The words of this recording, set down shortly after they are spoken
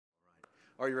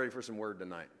Are you ready for some word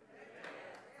tonight?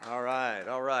 All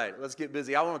right. Let's get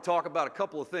busy. I want to talk about a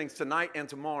couple of things tonight and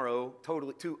tomorrow,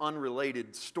 totally two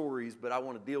unrelated stories, but I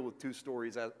want to deal with two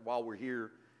stories while we're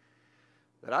here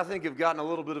that I think have gotten a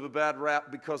little bit of a bad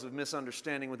rap because of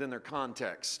misunderstanding within their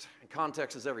context. And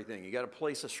context is everything. You got to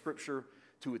place a scripture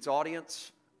to its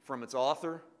audience, from its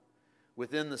author,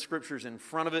 within the scriptures in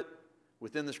front of it,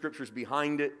 within the scriptures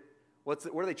behind it. What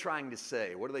are they trying to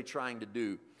say? What are they trying to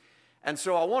do? And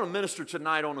so I want to minister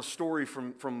tonight on a story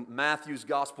from Matthew's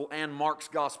gospel and Mark's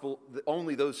gospel.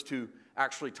 Only those two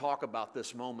actually talk about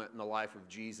this moment in the life of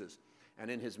Jesus and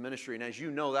in his ministry. And as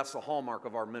you know, that's the hallmark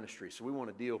of our ministry. So we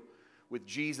want to deal with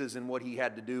Jesus and what he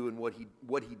had to do and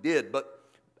what he did. But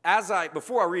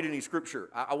before I read any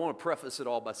scripture, I want to preface it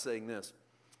all by saying this.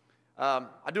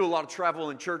 I do a lot of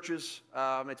travel in churches.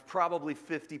 It's probably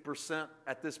 50%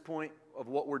 at this point of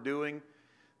what we're doing.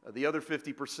 The other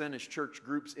 50% is church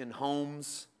groups in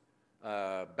homes,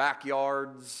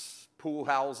 backyards, pool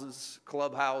houses,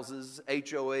 clubhouses,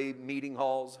 HOA meeting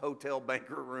halls, hotel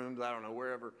banquet rooms, I don't know,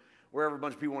 wherever a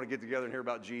bunch of people want to get together and hear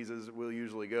about Jesus, we'll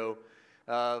usually go.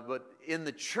 But in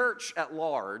the church at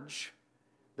large,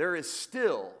 there is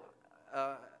still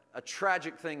a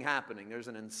tragic thing happening. There's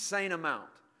an insane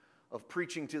amount of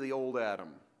preaching to the old Adam.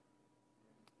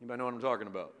 Anybody know what I'm talking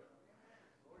about?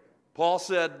 Paul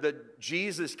said that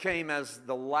Jesus came as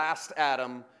the last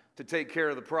Adam to take care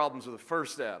of the problems of the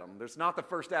first Adam. There's not the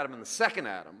first Adam and the second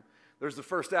Adam. There's the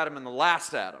first Adam and the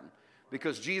last Adam.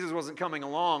 Because Jesus wasn't coming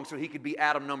along so he could be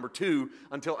Adam number 2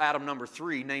 until Adam number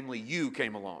 3, namely you,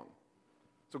 came along.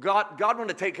 So God wanted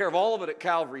to take care of all of it at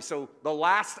Calvary, so the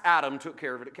last Adam took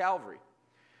care of it at Calvary.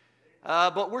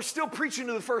 But we're still preaching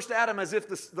to the first Adam as if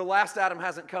the last Adam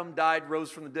hasn't come, died,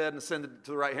 rose from the dead, and ascended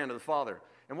to the right hand of the Father.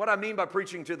 And what I mean by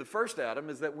preaching to the first Adam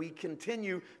is that we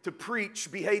continue to preach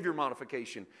behavior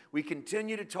modification. We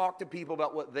continue to talk to people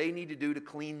about what they need to do to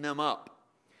clean them up.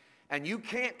 And you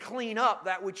can't clean up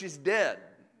that which is dead.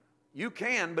 You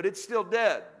can, but it's still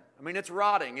dead. I mean, it's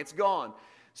rotting, it's gone.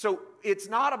 So it's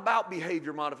not about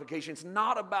behavior modification. It's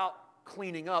not about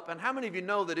cleaning up. And how many of you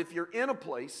know that if you're in a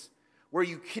place where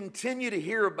you continue to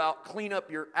hear about clean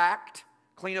up your act,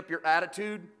 clean up your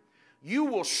attitude, you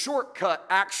will shortcut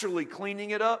actually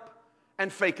cleaning it up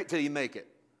and fake it till you make it.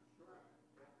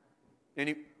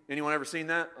 Anyone ever seen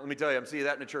that? Let me tell you, I'm seeing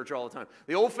that in the church all the time.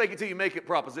 The old fake it till you make it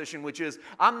proposition, which is,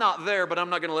 I'm not there, but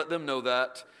I'm not going to let them know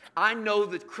that. I know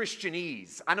the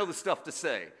Christianese. I know the stuff to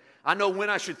say. I know when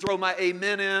I should throw my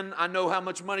amen in. I know how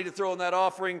much money to throw in that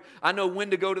offering. I know when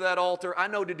to go to that altar. I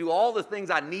know to do all the things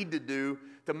I need to do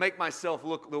to make myself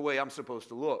look the way I'm supposed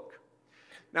to look.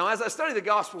 Now, as I study the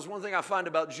Gospels, one thing I find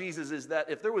about Jesus is that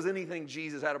if there was anything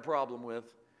Jesus had a problem with,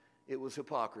 it was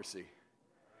hypocrisy.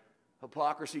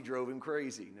 Hypocrisy drove him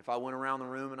crazy. And if I went around the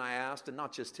room and I asked, and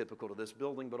not just typical to this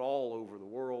building, but all over the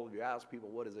world, you ask people,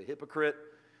 what is a hypocrite?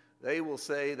 They will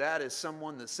say that is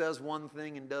someone that says one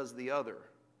thing and does the other.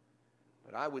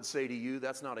 But I would say to you,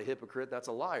 that's not a hypocrite, that's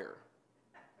a liar.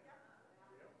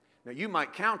 Now, you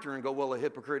might counter and go, well, a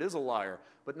hypocrite is a liar,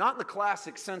 but not in the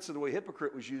classic sense of the way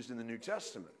hypocrite was used in the New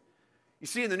Testament. You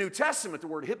see, in the New Testament, the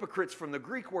word hypocrite's from the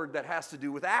Greek word that has to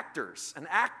do with actors and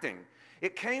acting.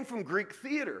 It came from Greek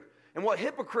theater. And what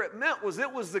hypocrite meant was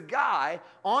it was the guy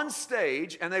on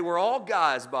stage, and they were all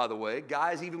guys, by the way,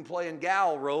 guys even playing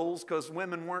gal roles because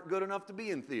women weren't good enough to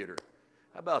be in theater.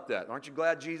 How about that? Aren't you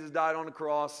glad Jesus died on the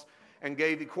cross and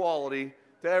gave equality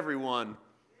to everyone?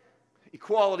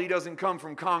 Equality doesn't come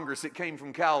from Congress, it came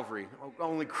from Calvary.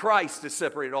 Only Christ has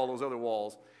separated all those other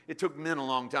walls. It took men a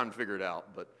long time to figure it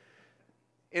out. But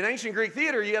in ancient Greek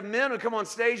theater, you have men who come on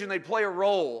stage and they play a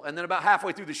role, and then about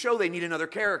halfway through the show, they need another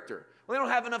character. Well, they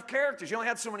don't have enough characters. You only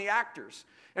had so many actors.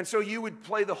 And so you would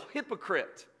play the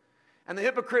hypocrite. And the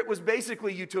hypocrite was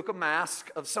basically you took a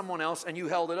mask of someone else and you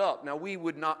held it up. Now, we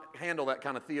would not handle that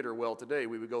kind of theater well today.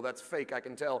 We would go, that's fake. I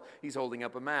can tell he's holding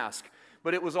up a mask.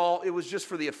 But it was just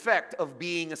for the effect of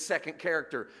being a second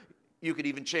character. You could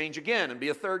even change again and be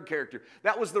a third character.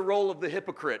 That was the role of the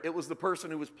hypocrite. It was the person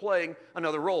who was playing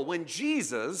another role. When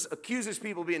Jesus accuses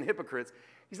people of being hypocrites,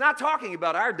 he's not talking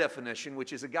about our definition,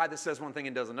 which is a guy that says one thing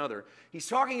and does another. He's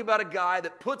talking about a guy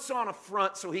that puts on a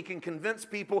front so he can convince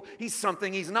people he's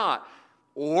something he's not.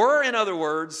 Or, in other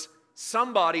words,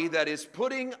 somebody that is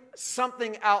putting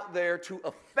something out there to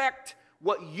affect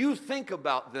what you think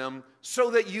about them so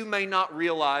that you may not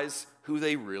realize who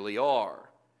they really are.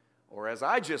 Or as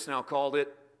I just now called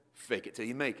it, fake it till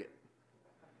you make it.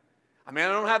 I mean, I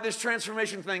don't have this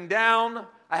transformation thing down.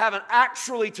 I haven't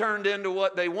actually turned into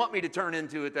what they want me to turn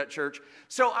into at that church.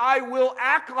 So I will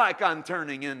act like I'm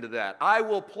turning into that. I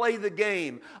will play the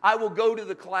game. I will go to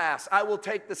the class. I will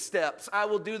take the steps. I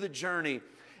will do the journey.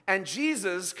 And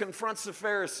Jesus confronts the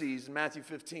Pharisees in Matthew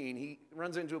 15. He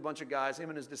runs into a bunch of guys. Him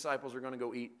and his disciples are going to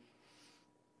go eat.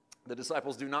 The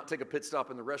disciples do not take a pit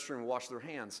stop in the restroom and wash their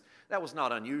hands. That was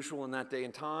not unusual in that day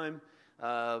and time.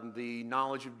 The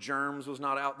knowledge of germs was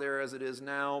not out there as it is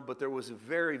now, but there was a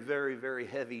very, very, very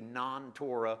heavy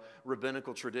non-Torah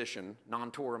rabbinical tradition.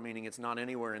 Non-Torah meaning it's not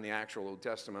anywhere in the actual Old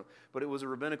Testament, but it was a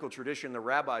rabbinical tradition. The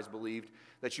rabbis believed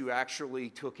that you actually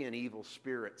took in evil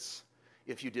spirits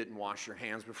if you didn't wash your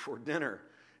hands before dinner.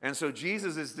 And so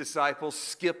Jesus' disciples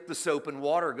skip the soap and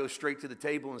water, go straight to the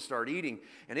table and start eating,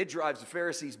 and it drives the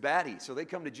Pharisees batty. So they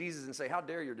come to Jesus and say, "How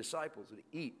dare your disciples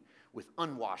eat with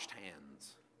unwashed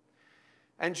hands?"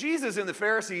 And Jesus and the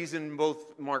Pharisees in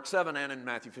both Mark 7 and in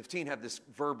Matthew 15 have this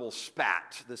verbal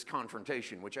spat, this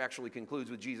confrontation, which actually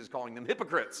concludes with Jesus calling them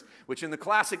hypocrites, which in the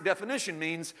classic definition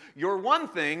means you're one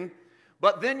thing,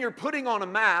 but then you're putting on a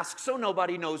mask so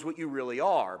nobody knows what you really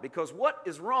are. Because what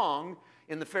is wrong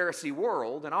in the Pharisee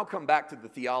world, and I'll come back to the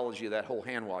theology of that whole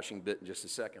hand-washing bit in just a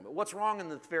second, but what's wrong in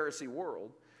the Pharisee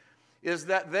world is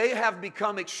that they have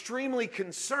become extremely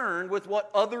concerned with what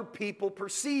other people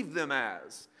perceive them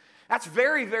as. That's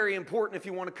very, very important if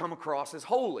you want to come across as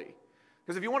holy.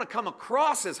 Because if you want to come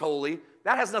across as holy,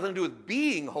 that has nothing to do with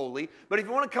being holy. But if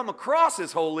you want to come across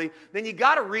as holy, then you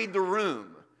got to read the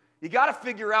room. You got to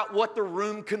figure out what the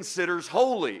room considers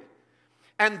holy.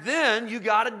 And then you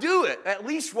got to do it, at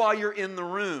least while you're in the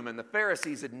room. And the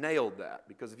Pharisees had nailed that.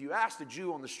 Because if you asked a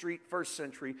Jew on the street, first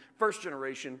century, first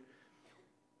generation,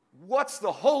 what's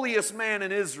the holiest man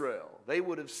in Israel? They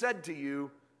would have said to you,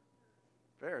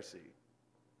 Pharisee.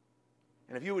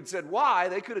 And if you had said why,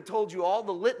 they could have told you all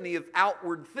the litany of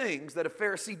outward things that a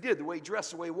Pharisee did, the way he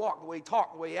dressed, the way he walked, the way he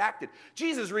talked, the way he acted.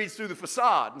 Jesus reads through the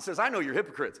facade and says, I know you're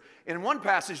hypocrites. In one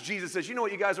passage, Jesus says, you know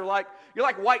what you guys are like? You're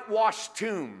like whitewashed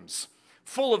tombs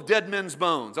full of dead men's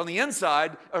bones. On the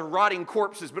inside are rotting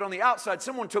corpses, but on the outside,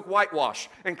 someone took whitewash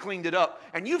and cleaned it up.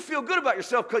 And you feel good about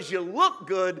yourself because you look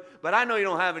good, but I know you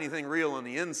don't have anything real on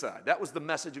the inside. That was the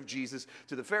message of Jesus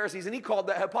to the Pharisees, and he called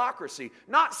that hypocrisy.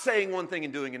 Not saying one thing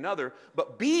and doing another,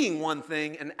 but being one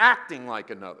thing and acting like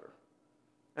another.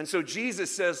 And so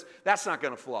Jesus says, that's not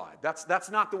going to fly. That's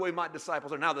not the way my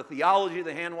disciples are. Now, the theology of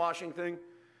the hand-washing thing,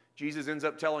 Jesus ends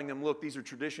up telling them, look, these are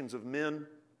traditions of men.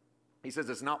 He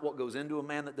says it's not what goes into a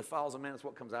man that defiles a man, it's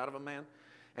what comes out of a man.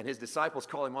 And his disciples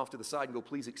call him off to the side and go,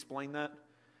 please explain that.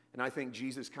 And I think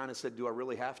Jesus kind of said, do I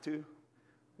really have to?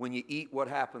 When you eat, what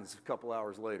happens a couple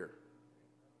hours later?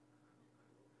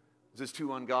 Is this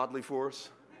too ungodly for us?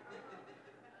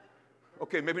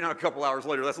 Okay, maybe not a couple hours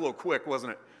later. That's a little quick,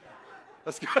 wasn't it?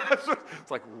 It's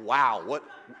like, wow, what?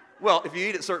 Well, if you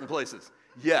eat at certain places,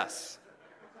 yes.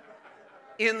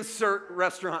 Insert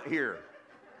restaurant here.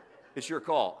 It's your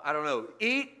call. I don't know.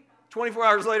 Eat. 24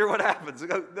 hours later, what happens?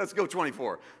 Let's go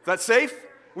 24. Is that safe?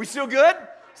 We still good?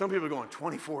 Some people are going,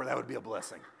 24, that would be a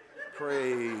blessing.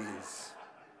 Praise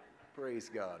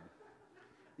God.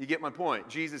 You get my point.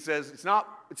 Jesus says it's not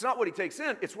what he takes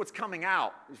in, it's what's coming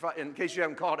out. In case you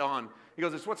haven't caught on, he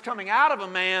goes, it's what's coming out of a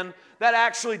man that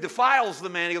actually defiles the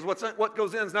man. He goes, what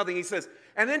goes in is nothing. He says,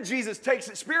 and then Jesus takes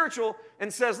it spiritual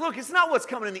and says, look, it's not what's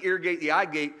coming in the ear gate, the eye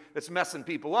gate that's messing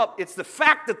people up. It's the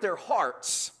fact that their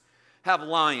hearts have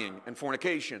lying and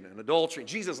fornication and adultery.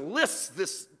 Jesus lists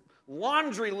this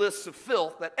laundry list of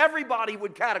filth that everybody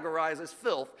would categorize as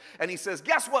filth. And he says,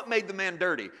 guess what made the man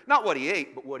dirty? Not what he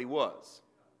ate, but what he was.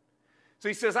 So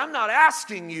he says, I'm not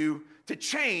asking you to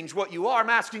change what you are. I'm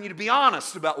asking you to be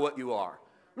honest about what you are.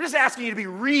 I'm just asking you to be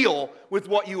real with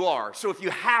what you are. So if you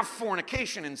have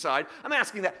fornication inside, I'm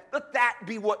asking that, let that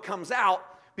be what comes out,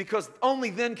 because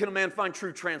only then can a man find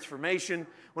true transformation,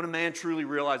 when a man truly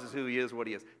realizes who he is, what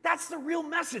he is. That's the real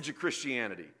message of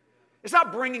Christianity. It's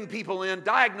not bringing people in,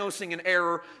 diagnosing an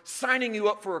error, signing you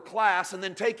up for a class, and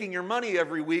then taking your money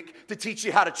every week to teach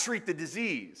you how to treat the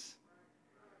disease.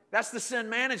 That's the sin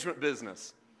management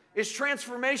business. It's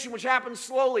transformation, which happens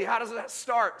slowly. How does that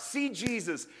start? See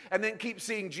Jesus and then keep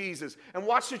seeing Jesus and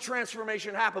watch the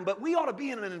transformation happen. But we ought to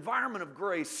be in an environment of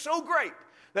grace so great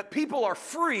that people are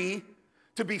free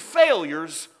to be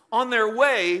failures on their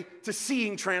way to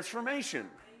seeing transformation.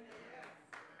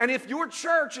 And if your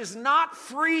church is not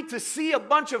free to see a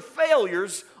bunch of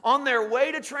failures on their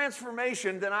way to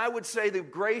transformation, then I would say the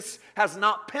grace has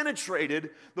not penetrated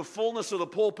the fullness of the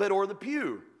pulpit or the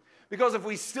pew. Because if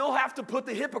we still have to put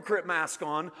the hypocrite mask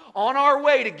on our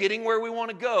way to getting where we want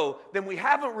to go, then we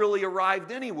haven't really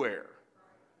arrived anywhere.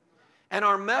 And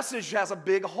our message has a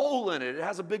big hole in it. It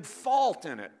has a big fault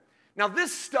in it. Now,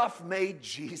 this stuff made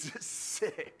Jesus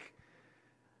sick.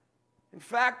 In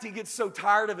fact, he gets so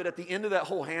tired of it at the end of that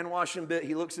whole hand-washing bit,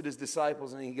 he looks at his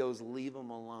disciples and he goes, leave them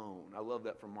alone. I love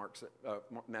that from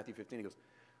Matthew 15. He goes,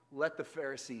 let the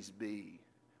Pharisees be.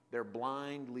 They're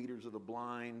blind leaders of the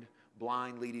blind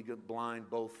leading the blind,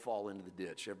 both fall into the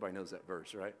ditch. Everybody knows that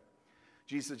verse, right?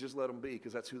 Jesus said, just let them be,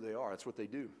 because that's who they are. That's what they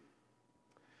do.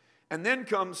 And then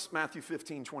comes Matthew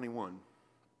 15:21.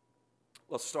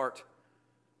 Let's start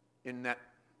in that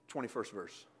 21st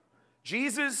verse.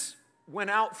 Jesus went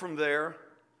out from there.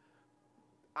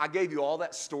 I gave you all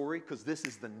that story because this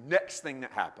is the next thing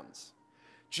that happens.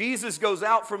 Jesus goes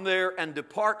out from there and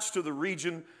departs to the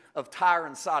region of Tyre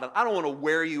and Sidon. I don't want to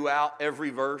wear you out every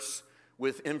verse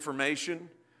with information,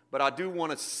 but I do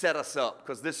want to set us up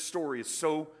because this story is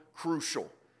so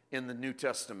crucial in the New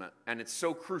Testament, and it's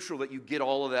so crucial that you get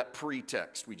all of that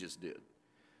pretext we just did.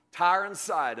 Tyre and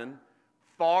Sidon,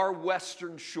 far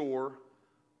western shore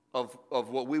of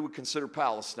what we would consider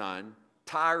Palestine.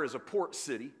 Tyre is a port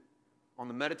city on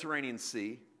the Mediterranean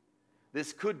Sea.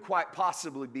 This could quite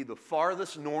possibly be the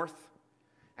farthest north,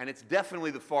 and it's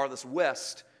definitely the farthest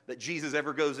west that Jesus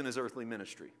ever goes in his earthly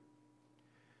ministry.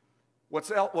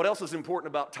 What else is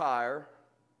important about Tyre?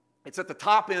 It's at the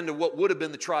top end of what would have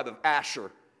been the tribe of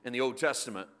Asher in the Old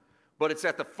Testament, but it's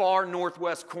at the far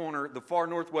northwest corner, the far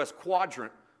northwest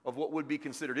quadrant of what would be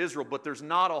considered Israel, but there's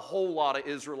not a whole lot of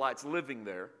Israelites living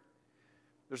there.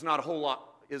 There's not a whole lot.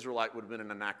 Israelite would have been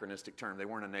an anachronistic term. They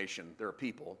weren't a nation. They're a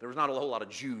people. There was not a whole lot of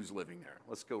Jews living there.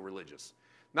 Let's go religious.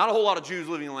 Not a whole lot of Jews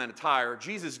living in the land of Tyre.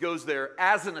 Jesus goes there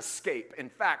as an escape. In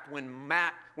fact, when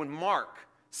Mark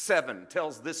 7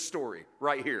 tells this story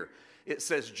right here, it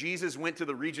says Jesus went to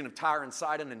the region of Tyre and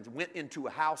Sidon and went into a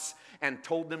house and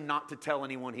told them not to tell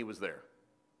anyone he was there.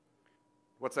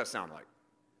 What's that sound like?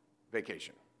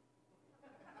 Vacation.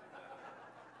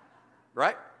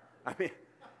 Right? I mean,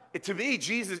 to me,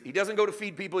 Jesus, he doesn't go to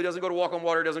feed people. He doesn't go to walk on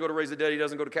water. He doesn't go to raise the dead. He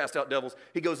doesn't go to cast out devils.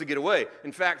 He goes to get away.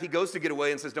 In fact, he goes to get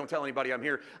away and says, don't tell anybody I'm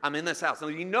here. I'm in this house. Now,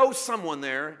 he knows someone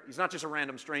there. He's not just a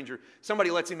random stranger. Somebody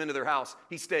lets him into their house.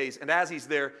 He stays. And as he's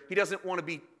there, he doesn't want to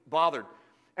be bothered.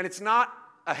 And it's not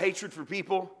a hatred for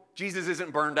people. Jesus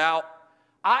isn't burned out.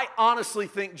 I honestly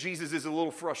think Jesus is a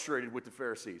little frustrated with the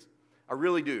Pharisees. I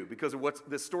really do, because of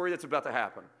the story that's about to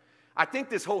happen. I think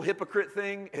this whole hypocrite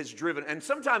thing has driven, and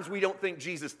sometimes we don't think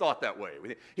Jesus thought that way.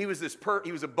 He was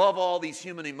he was above all these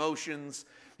human emotions.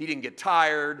 He didn't get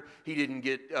tired. He didn't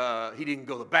go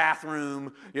to the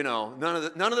bathroom. You know,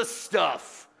 none of the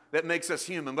stuff that makes us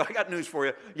human. But I got news for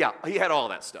you. Yeah, he had all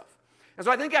that stuff. And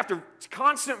so I think after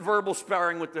constant verbal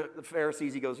sparring with the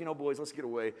Pharisees, he goes, you know, boys, let's get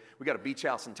away. We got a beach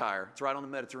house in Tyre. It's right on the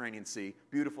Mediterranean Sea.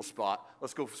 Beautiful spot.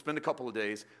 Let's go spend a couple of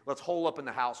days. Let's hole up in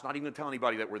the house, not even going to tell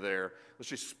anybody that we're there. Let's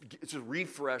just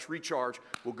refresh, recharge.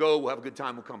 We'll go. We'll have a good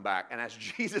time. We'll come back. And as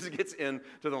Jesus gets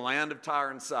into the land of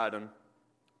Tyre and Sidon,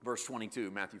 verse 22,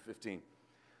 Matthew 15.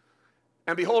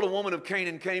 And behold, a woman of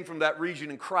Canaan came from that region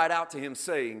and cried out to him,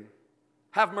 saying,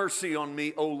 have mercy on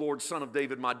me, O Lord, Son of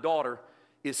David. My daughter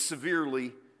is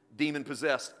severely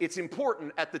demon-possessed. It's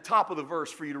important at the top of the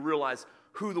verse for you to realize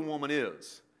who the woman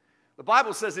is. The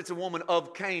Bible says it's a woman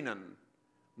of Canaan.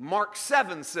 Mark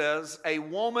 7 says a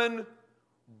woman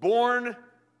born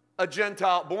a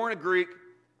Gentile, born a Greek,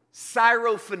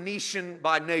 Syro-Phoenician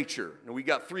by nature. Now we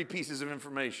got 3 pieces of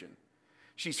information.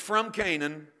 She's from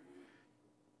Canaan,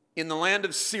 in the land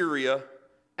of Syria,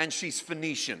 and she's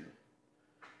Phoenician.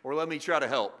 Or let me try to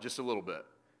help just a little bit.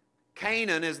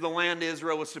 Canaan is the land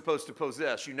Israel was supposed to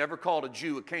possess. You never called a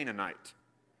Jew a Canaanite,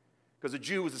 because a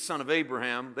Jew was the son of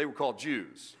Abraham. They were called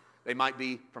Jews. They might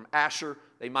be from Asher.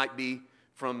 They might be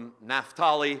from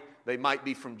Naphtali. They might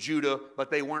be from Judah, but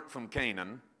they weren't from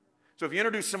Canaan. So if you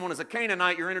introduce someone as a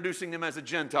Canaanite, you're introducing them as a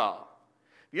Gentile.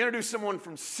 If you introduce someone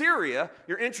from Syria,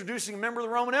 you're introducing a member of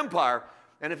the Roman Empire.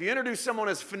 And if you introduce someone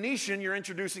as Phoenician, you're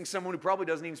introducing someone who probably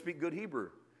doesn't even speak good Hebrew.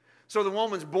 So the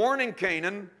woman's born in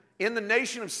Canaan, in the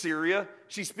nation of Syria.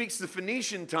 She speaks the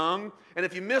Phoenician tongue. And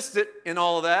if you missed it in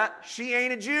all of that, she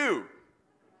ain't a Jew.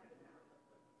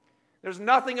 There's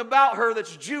nothing about her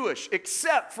that's Jewish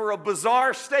except for a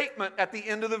bizarre statement at the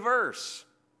end of the verse,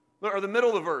 or the middle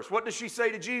of the verse. What does she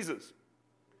say to Jesus?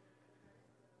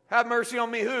 Have mercy on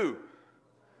me who?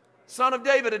 Son of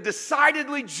David, a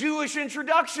decidedly Jewish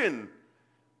introduction.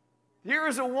 Here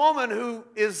is a woman who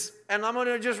is, and I'm going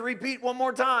to just repeat one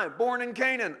more time, born in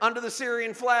Canaan, under the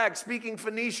Syrian flag, speaking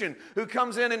Phoenician, who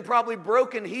comes in probably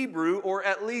broken Hebrew, or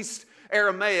at least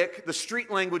Aramaic, the street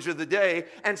language of the day,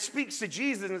 and speaks to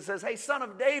Jesus and says, hey, son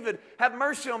of David, have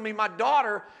mercy on me. My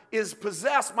daughter is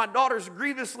possessed. My daughter's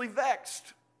grievously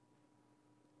vexed.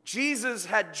 Jesus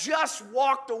had just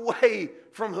walked away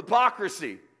from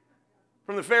hypocrisy,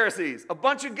 from the Pharisees. A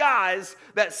bunch of guys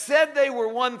that said they were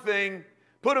one thing,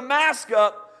 put a mask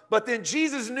up, but then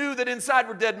Jesus knew that inside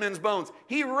were dead men's bones.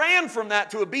 He ran from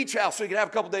that to a beach house so he could have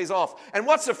a couple days off. And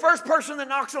what's the first person that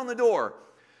knocks on the door?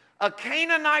 A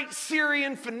Canaanite,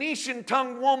 Syrian,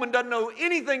 Phoenician-tongued woman doesn't know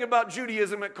anything about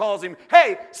Judaism that calls him,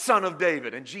 hey, son of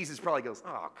David. And Jesus probably goes,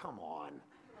 oh, come on.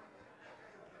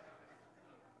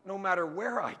 No matter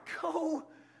where I go,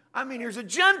 I mean, here's a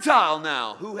Gentile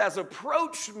now who has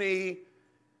approached me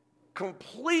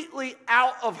completely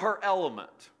out of her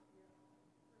element.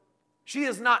 She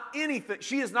is not anything,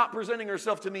 she is not presenting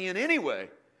herself to me in any way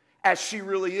as she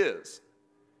really is.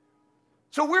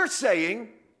 So we're saying,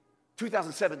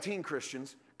 2017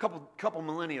 Christians, couple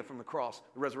millennia from the cross,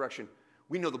 the resurrection,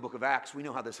 we know the book of Acts, we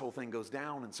know how this whole thing goes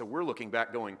down, and so we're looking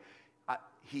back going,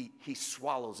 he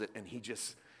swallows it and he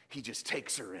just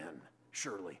takes her in,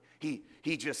 surely.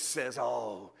 He just says,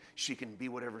 oh, she can be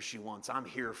whatever she wants. I'm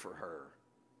here for her.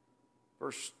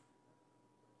 Verse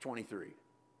 23.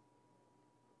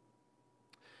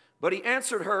 But he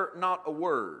answered her not a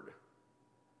word.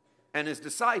 And his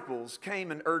disciples came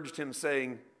and urged him,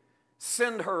 saying,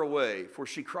 send her away, for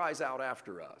she cries out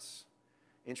after us.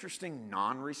 Interesting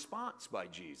non-response by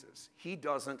Jesus. He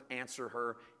doesn't answer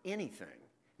her anything.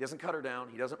 He doesn't cut her down.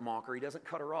 He doesn't mock her. He doesn't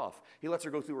cut her off. He lets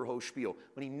her go through her whole spiel.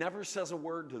 But he never says a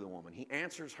word to the woman. He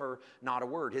answers her not a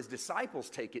word. His disciples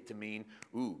take it to mean,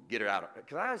 ooh, get her out of it.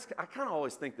 Because I kind of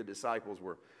always think the disciples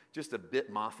were just a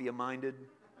bit mafia-minded.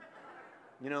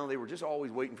 You know, they were just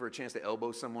always waiting for a chance to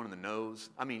elbow someone in the nose.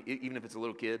 I mean, even if it's a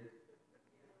little kid.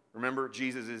 Remember,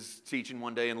 Jesus is teaching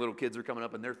one day and little kids are coming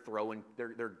up and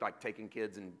they're like taking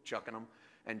kids and chucking them.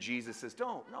 And Jesus says,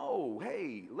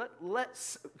 hey,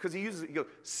 let's, because he goes,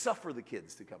 suffer the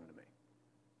kids to come to me.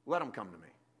 Let them come to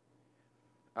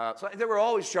me. So they were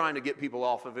always trying to get people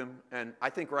off of him. And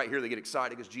I think right here they get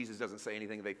excited because Jesus doesn't say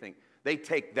anything. They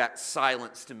take that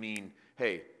silence to mean,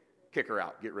 hey, kick her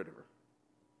out, get rid of her.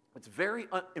 It's very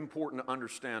important to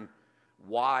understand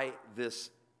why this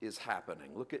is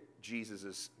happening. Look at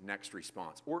Jesus' next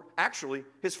response, or actually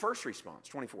his first response,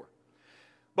 24.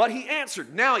 But he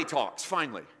answered, now he talks,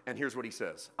 finally, and here's what he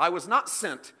says. I was not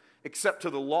sent except to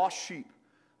the lost sheep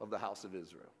of the house of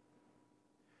Israel.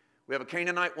 We have a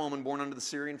Canaanite woman born under the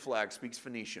Syrian flag, speaks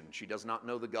Phoenician. She does not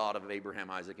know the God of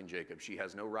Abraham, Isaac, and Jacob. She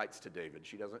has no rights to David.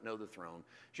 She doesn't know the throne.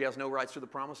 She has no rights to the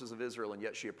promises of Israel, and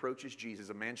yet she approaches Jesus,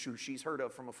 a man who she's heard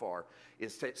of from afar,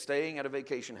 is staying at a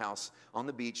vacation house on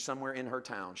the beach somewhere in her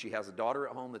town. She has a daughter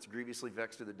at home that's grievously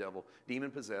vexed to the devil,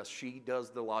 demon-possessed. She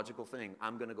does the logical thing.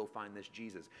 I'm going to go find this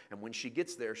Jesus. And when she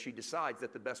gets there, she decides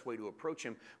that the best way to approach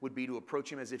him would be to approach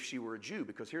him as if she were a Jew,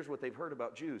 because here's what they've heard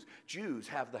about Jews. Jews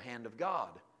have the hand of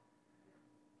God.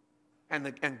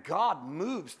 And God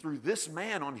moves through this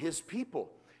man on his people.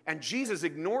 And Jesus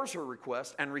ignores her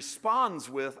request and responds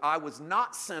with, I was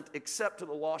not sent except to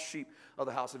the lost sheep of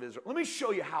the house of Israel. Let me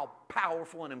show you how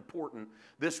powerful and important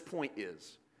this point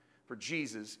is for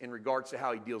Jesus in regards to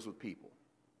how he deals with people.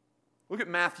 Look at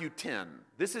Matthew 10.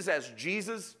 This is as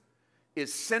Jesus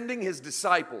is sending his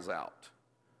disciples out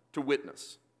to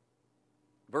witness.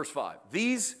 Verse 5.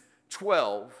 These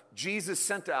 12 Jesus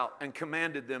sent out and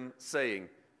commanded them, saying,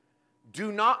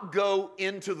 do not go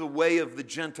into the way of the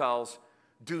Gentiles.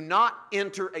 Do not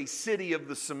enter a city of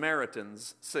the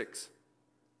Samaritans. 6.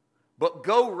 But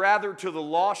go rather to the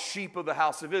lost sheep of the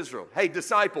house of Israel. Hey,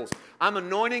 disciples, I'm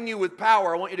anointing you with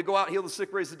power. I want you to go out, heal the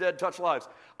sick, raise the dead, touch lives.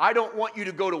 I don't want you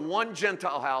to go to one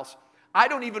Gentile house. I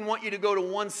don't even want you to go to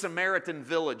one Samaritan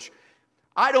village.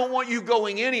 I don't want you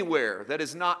going anywhere that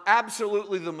is not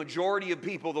absolutely the majority of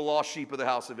people, the lost sheep of the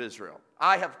house of Israel.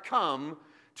 I have come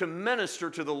to minister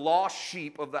to the lost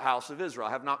sheep of the house of Israel.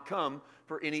 I have not come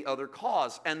for any other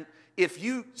cause. And if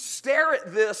you stare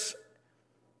at this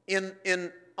in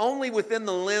only within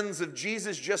the lens of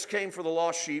Jesus just came for the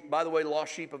lost sheep, by the way, the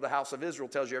lost sheep of the house of Israel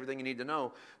tells you everything you need to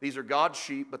know. These are God's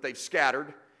sheep, but they've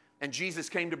scattered, and Jesus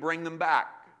came to bring them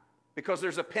back because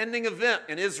there's a pending event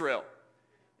in Israel,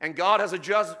 and God has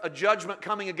a judgment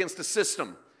coming against a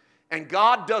system. And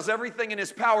God does everything in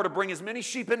his power to bring as many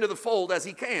sheep into the fold as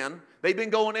he can. They've been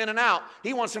going in and out.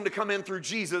 He wants them to come in through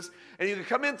Jesus. And you can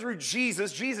come in through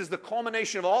Jesus. Jesus, the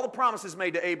culmination of all the promises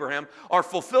made to Abraham, are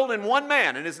fulfilled in one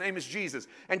man, and his name is Jesus.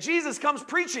 And Jesus comes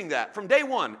preaching that from day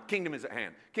one. Kingdom is at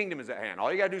hand. Kingdom is at hand.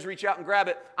 All you got to do is reach out and grab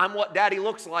it. I'm what Daddy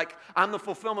looks like. I'm the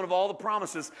fulfillment of all the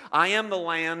promises. I am the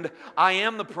land. I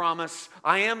am the promise.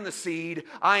 I am the seed.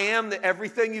 I am the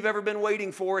everything you've ever been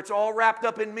waiting for. It's all wrapped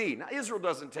up in me. Now, Israel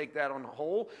doesn't take that on the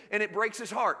whole, and it breaks his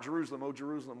heart. Jerusalem, oh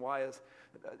Jerusalem, why is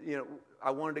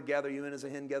I wanted to gather you in as a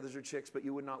hen gathers her chicks, but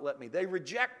you would not let me. They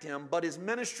reject him, but his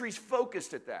ministry's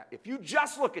focused at that. If you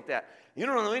just look at that, you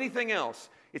don't know anything else,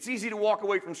 it's easy to walk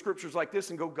away from scriptures like this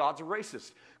and go, God's a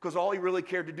racist, because all he really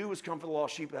cared to do was come for the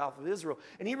lost sheep of the house of Israel.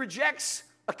 And he rejects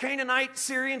a Canaanite,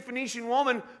 Syrian, Phoenician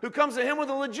woman who comes to him with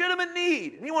a legitimate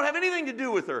need. And he won't have anything to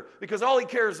do with her because all he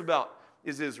cares about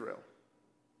is Israel.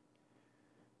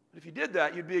 But if you did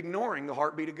that, you'd be ignoring the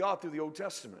heartbeat of God through the Old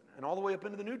Testament and all the way up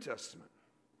into the New Testament,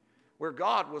 where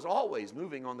God was always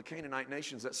moving on the Canaanite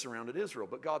nations that surrounded Israel.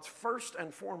 But God's first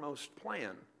and foremost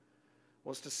plan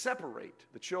was to separate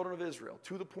the children of Israel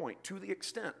to the point, to the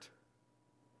extent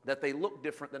that they looked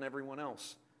different than everyone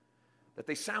else, that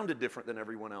they sounded different than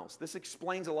everyone else. This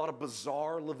explains a lot of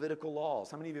bizarre Levitical laws.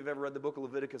 How many of you have ever read the book of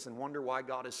Leviticus and wonder why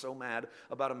God is so mad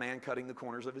about a man cutting the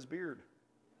corners of his beard?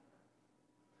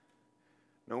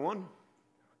 No one?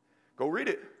 Go read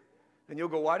it. And you'll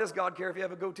go, why does God care if you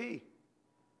have a goatee?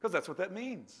 Because that's what that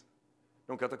means.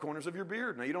 Don't cut the corners of your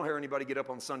beard. Now, you don't hear anybody get up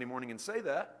on Sunday morning and say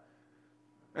that.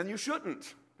 And you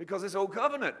shouldn't, because it's old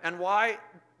covenant. And why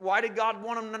did God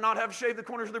want them to not have shaved the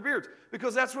corners of their beards?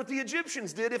 Because that's what the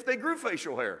Egyptians did if they grew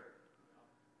facial hair.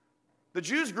 The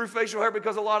Jews grew facial hair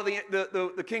because a lot of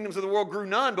the kingdoms of the world grew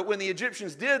none. But when the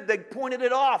Egyptians did, they pointed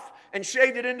it off and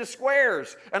shaved it into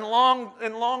squares and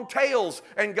long tails.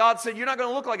 And God said, you're not going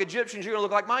to look like Egyptians, you're going to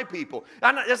look like my people.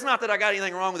 It's not that I got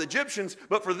anything wrong with Egyptians,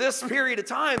 but for this period of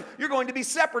time, you're going to be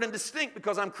separate and distinct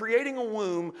because I'm creating a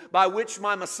womb by which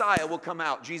my Messiah will come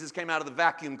out. Jesus came out of the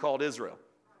vacuum called Israel.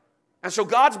 And so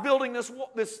God's building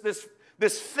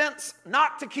this fence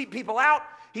not to keep people out.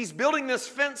 He's building this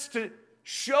fence to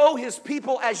show his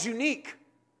people as unique,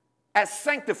 as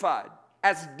sanctified,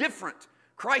 as different.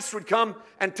 Christ would come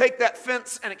and take that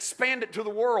fence and expand it to the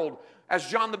world. As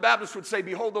John the Baptist would say,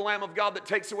 behold the Lamb of God that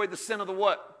takes away the sin of the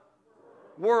what?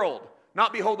 World.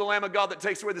 Not behold the Lamb of God that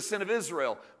takes away the sin of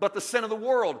Israel, but the sin of the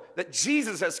world, that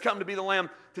Jesus has come to be the Lamb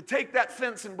to take that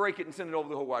fence and break it and send it over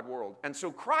the whole wide world. And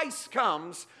so Christ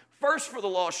comes first for the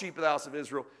lost sheep of the house of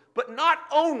Israel, but not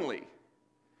only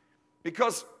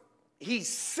because he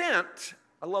sent,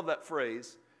 I love that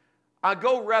phrase, I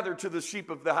go rather to the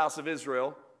sheep of the house of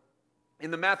Israel.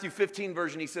 In the Matthew 15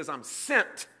 version, he says, I'm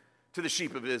sent to the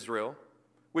sheep of Israel,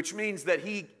 which means that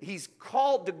he's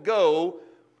called to go,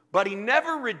 but he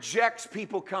never rejects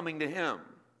people coming to him.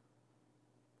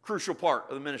 Crucial part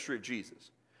of the ministry of Jesus.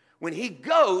 When he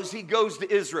goes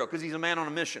to Israel because he's a man on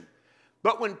a mission.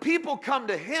 But when people come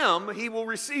to him, he will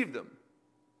receive them.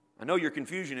 I know your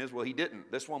confusion is, well, he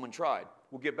didn't. This woman tried.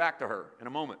 We'll get back to her in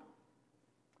a moment.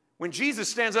 When Jesus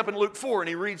stands up in Luke 4 and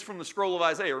he reads from the scroll of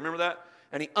Isaiah, remember that?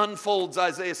 And he unfolds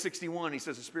Isaiah 61. He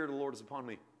says, the Spirit of the Lord is upon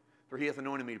me, for he hath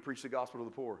anointed me to preach the gospel to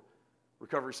the poor,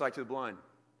 recovery sight to the blind,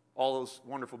 all those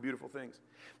wonderful, beautiful things.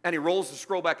 And he rolls the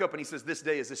scroll back up and he says, this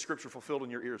day is this scripture fulfilled in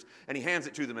your ears. And he hands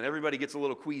it to them and everybody gets a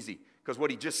little queasy because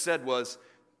what he just said was,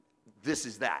 this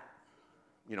is that.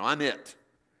 I'm it.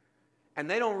 And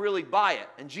they don't really buy it.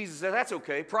 And Jesus said, that's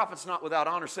okay. Prophet's not without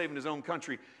honor, saving his own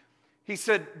country. He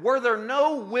said, were there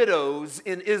no widows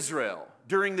in Israel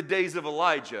during the days of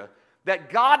Elijah that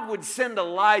God would send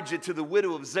Elijah to the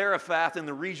widow of Zarephath in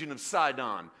the region of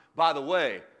Sidon? By the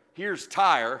way, here's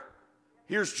Tyre,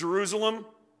 here's Jerusalem,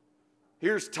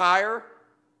 here's Tyre,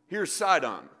 here's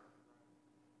Sidon.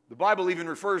 The Bible even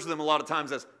refers to them a lot of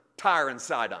times as Tyre and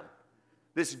Sidon.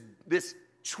 This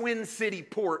twin city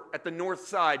port at the north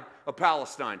side of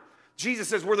Palestine. Jesus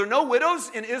says, were there no widows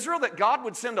in Israel that God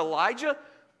would send Elijah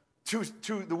to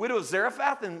the widow of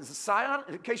Zarephath in Sidon?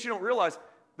 In case you don't realize,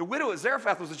 the widow of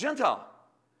Zarephath was a Gentile.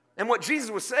 And what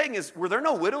Jesus was saying is, were there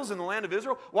no widows in the land of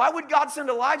Israel? Why would God send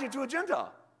Elijah to a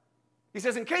Gentile? He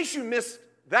says, in case you missed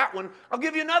that one, I'll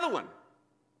give you another one.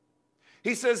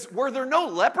 He says, were there no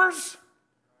lepers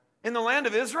in the land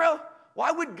of Israel?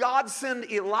 Why would God send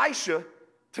Elisha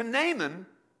to Naaman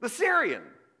the Syrian?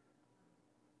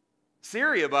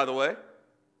 Syria, by the way.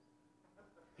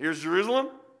 Here's Jerusalem.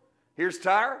 Here's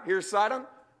Tyre. Here's Sidon.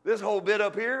 This whole bit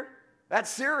up here, that's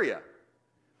Syria.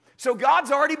 So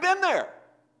God's already been there.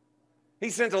 He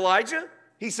sent Elijah.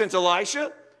 He sent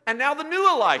Elisha. And now the new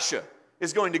Elisha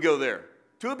is going to go there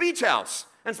to a beach house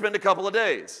and spend a couple of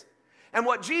days. And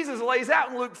what Jesus lays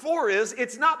out in Luke 4 is,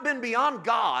 it's not been beyond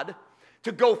God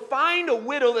to go find a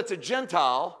widow that's a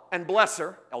Gentile and bless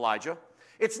her, Elijah.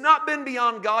 It's not been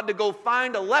beyond God to go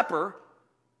find a leper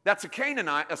that's a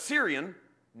Canaanite, a Syrian,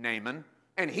 Naaman,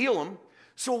 and heal him.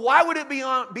 So why would it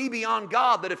be beyond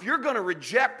God that if you're going to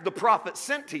reject the prophet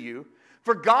sent to you,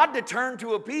 for God to turn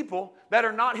to a people that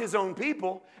are not his own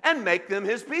people and make them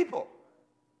his people?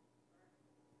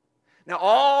 Now,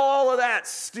 all of that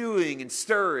stewing and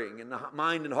stirring in the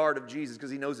mind and heart of Jesus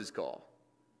because he knows his call.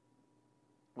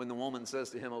 when the woman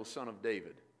says to him, O son of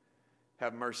David,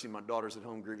 have mercy, my daughter's at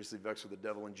home grievously vexed with the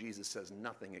devil. And Jesus says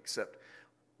nothing except,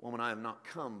 woman, I have not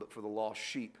come but for the lost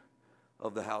sheep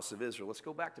of the house of Israel. Let's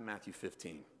go back to Matthew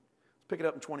 15. Let's pick it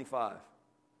up in 25.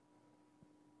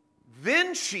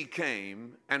 Then she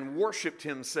came and worshiped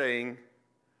him, saying,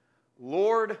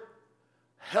 Lord,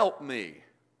 help me.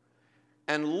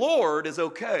 And Lord is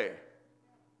okay,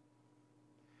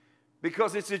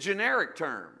 because it's a generic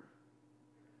term.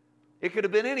 It could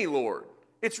have been any Lord.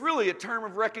 It's really a term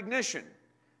of recognition.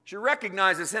 She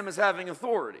recognizes him as having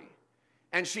authority.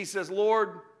 And she says,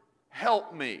 Lord,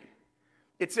 help me.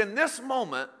 It's in this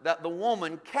moment that the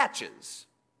woman catches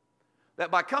that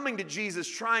by coming to Jesus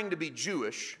trying to be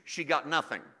Jewish, she got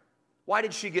nothing. Why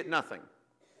did she get nothing?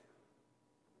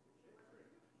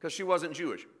 Because she wasn't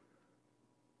Jewish.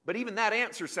 But even that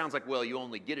answer sounds like, well, you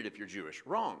only get it if you're Jewish.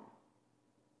 Wrong.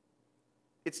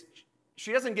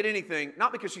 She doesn't get anything,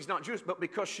 not because she's not Jewish, but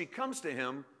because she comes to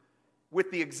him with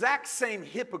the exact same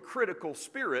hypocritical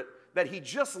spirit that he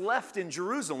just left in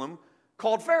Jerusalem,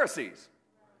 called Pharisees.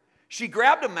 She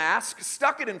grabbed a mask,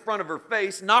 stuck it in front of her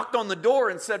face, knocked on the door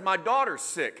and said, my daughter's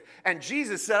sick. And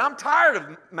Jesus said, I'm tired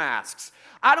of masks.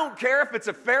 I don't care if it's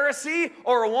a Pharisee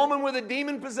or a woman with a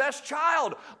demon-possessed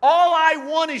child. All I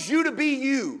want is you to be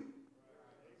you.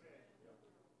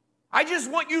 I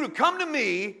just want you to come to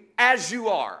me as you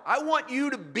are. I want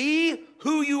you to be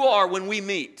who you are when we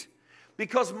meet.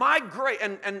 Because my grace,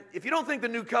 and if you don't think the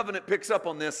New Covenant picks up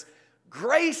on this,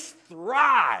 grace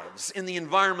thrives in the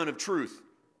environment of truth.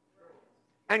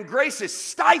 And grace is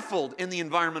stifled in the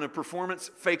environment of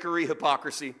performance, fakery,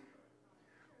 hypocrisy.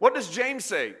 What does James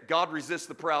say? God resists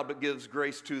the proud but gives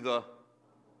grace to the...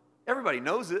 Everybody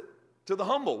knows it. To the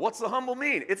humble. What's the humble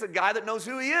mean? It's a guy that knows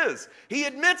who he is. He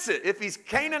admits it. If he's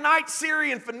Canaanite,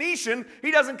 Syrian, Phoenician,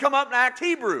 he doesn't come up and act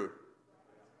Hebrew.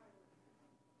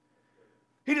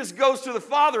 He just goes to the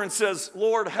Father and says,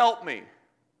 Lord, help me.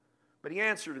 But he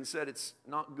answered and said, it's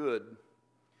not good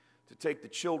to take the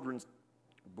children's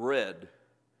bread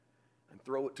and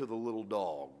throw it to the little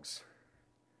dogs.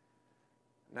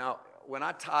 Now, when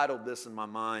I titled this in my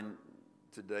mind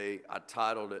today, I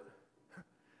titled it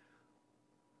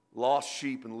Lost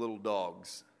Sheep and Little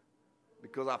Dogs,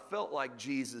 because I felt like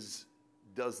Jesus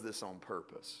does this on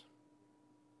purpose.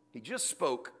 He just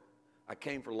spoke, I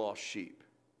came for lost sheep.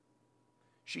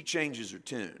 She changes her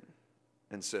tune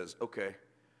and says, okay,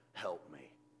 help me.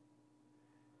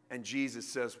 And Jesus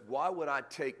says, why would I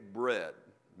take bread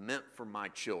meant for my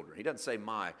children? He doesn't say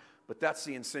my, but that's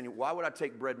the insinuation. Why would I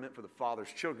take bread meant for the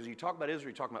Father's children? Because you talk about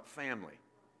Israel, you talk about family.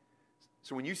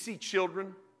 So when you see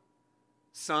children,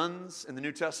 sons in the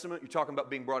New Testament, you're talking about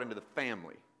being brought into the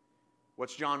family.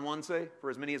 What's John 1 say? For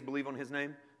as many as believe on his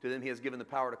name, to them he has given the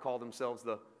power to call themselves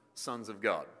the sons of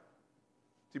God.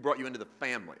 So he brought you into the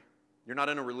family. You're not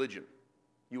in a religion.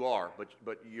 You are,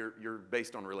 but you're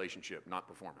based on relationship, not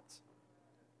performance.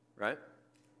 Right?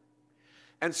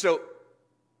 And so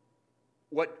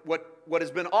what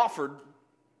has been offered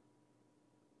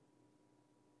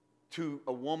to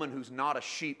a woman who's not a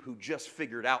sheep, who just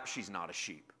figured out she's not a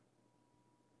sheep,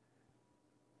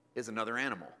 is another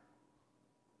animal.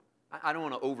 I don't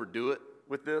want to overdo it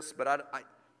with this, but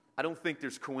I don't think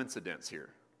there's coincidence here.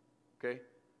 Okay?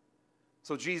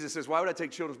 So Jesus says, why would I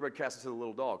take children's bread, cast it to the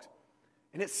little dogs?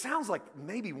 And it sounds like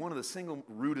maybe one of the single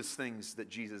rudest things that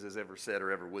Jesus has ever said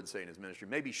or ever would say in his ministry.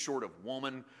 Maybe short of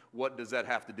woman, what does that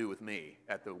have to do with me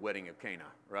at the wedding of Cana,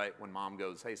 right? When mom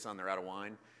goes, hey son, they're out of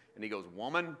wine. And he goes,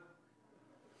 woman?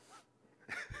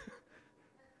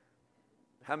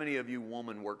 How many of you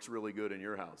woman works really good in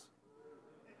your house?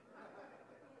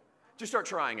 Just start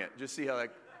trying it. Just see how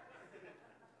that...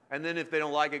 And then if they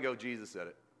don't like it, go, Jesus said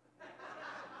it.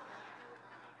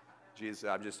 Jesus said,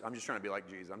 I'm just trying to be like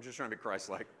Jesus. I'm just trying to be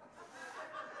Christ-like.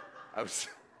 I was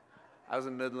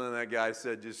in Midland, and that guy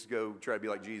said, just go try to be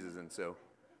like Jesus. And so,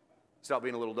 stop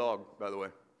being a little dog, by the way.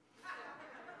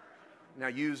 Now,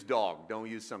 use dog. Don't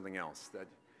use something else.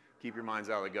 Keep your minds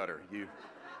out of the gutter.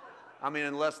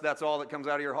 Unless that's all that comes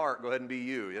out of your heart, go ahead and be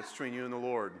you. It's between you and the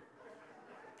Lord.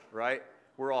 Right?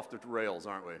 We're off the rails,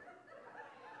 aren't we?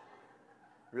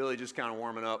 Really just kind of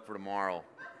warming up for tomorrow.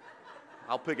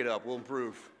 I'll pick it up. We'll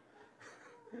improve.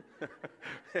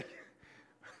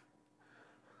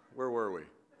 Where were we?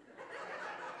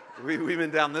 We've been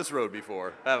down this road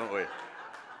before, haven't we?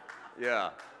 Yeah.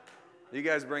 You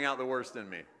guys bring out the worst in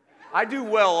me. I do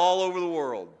well all over the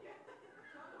world.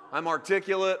 I'm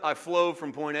articulate. I flow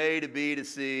from point A to B to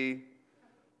C.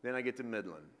 Then I get to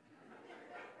Midland.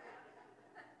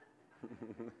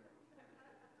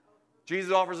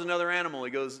 Jesus offers another animal.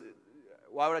 He goes,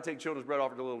 why would I take children's bread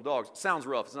offered to little dogs? It sounds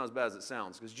rough. It's not as bad as it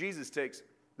sounds. Because Jesus takes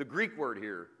The Greek word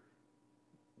here,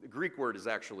 the Greek word is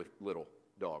actually little,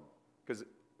 dog. Because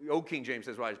the old King James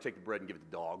says, well, I just take the bread and give it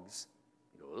to dogs.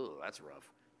 You go, oh, that's rough.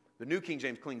 The New King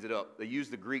James cleans it up. They use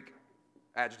the Greek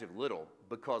adjective little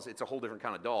because it's a whole different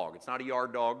kind of dog. It's not a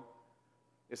yard dog.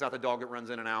 It's not the dog that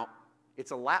runs in and out. It's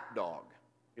a lap dog.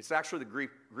 It's actually the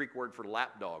Greek word for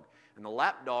lap dog. And the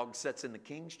lap dog sits in the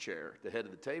king's chair at the head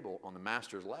of the table on the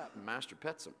master's lap, and the master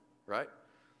pets him, right?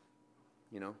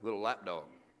 You know, little lap dog.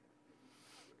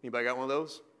 Anybody got one of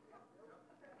those?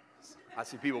 I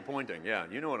see people pointing. Yeah,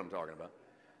 you know what I'm talking about.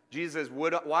 Jesus says,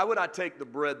 why would I take the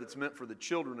bread that's meant for the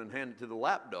children and hand it to the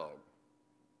lap dog?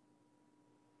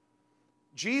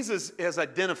 Jesus has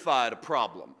identified a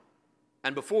problem.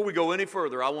 And before we go any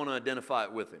further, I want to identify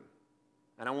it with him.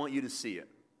 And I want you to see it.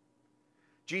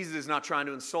 Jesus is not trying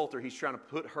to insult her. He's trying to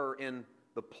put her in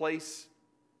the place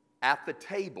at the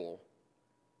table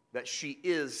that she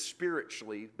is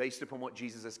spiritually based upon what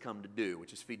Jesus has come to do,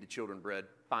 which is feed the children bread,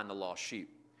 find the lost sheep.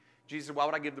 Jesus said, why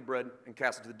would I give the bread and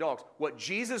cast it to the dogs? What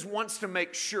Jesus wants to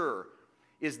make sure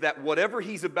is that whatever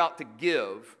he's about to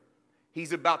give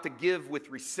with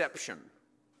reception,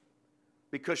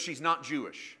 because she's not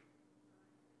Jewish.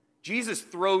 Jesus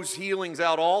throws healings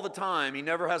out all the time. He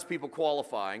never has people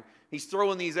qualifying. He's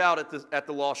throwing these out at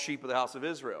the lost sheep of the house of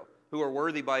Israel, who are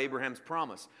worthy by Abraham's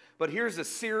promise. But here's a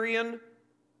Syrian,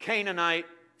 Canaanite,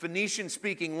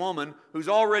 Phoenician-speaking woman who's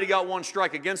already got one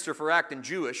strike against her for acting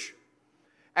Jewish.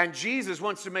 And Jesus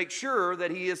wants to make sure that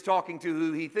he is talking to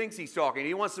who he thinks he's talking.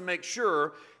 He wants to make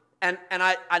sure, and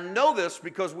I know this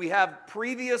because we have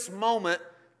previous moment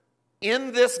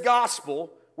in this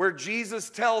gospel where Jesus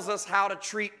tells us how to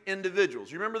treat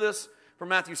individuals. You remember this from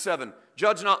Matthew 7?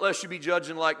 Judge not lest you be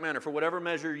judged in like manner. For whatever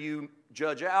measure you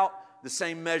judge out, the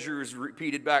same measure is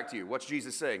repeated back to you. What's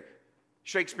Jesus saying?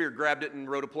 Shakespeare grabbed it and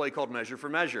wrote a play called Measure for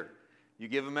Measure. You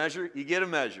give a measure, you get a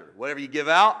measure. Whatever you give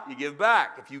out, you give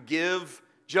back. If you give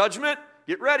judgment,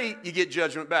 get ready, you get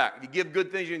judgment back. If you give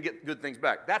good things, you can get good things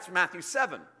back. That's Matthew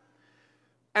 7.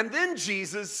 And then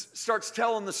Jesus starts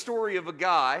telling the story of a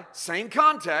guy, same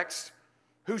context,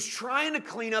 who's trying to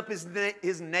clean up his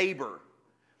neighbor.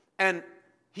 And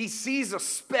he sees a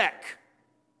speck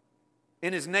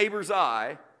in his neighbor's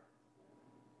eye.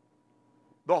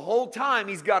 The whole time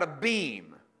he's got a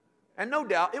beam. And no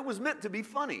doubt it was meant to be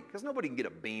funny because nobody can get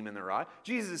a beam in their eye.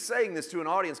 Jesus is saying this to an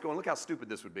audience going, look how stupid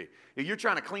this would be. You're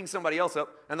trying to clean somebody else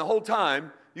up and the whole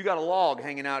time you got a log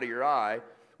hanging out of your eye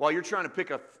while you're trying to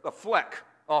pick a fleck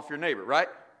off your neighbor, right?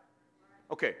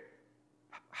 Okay.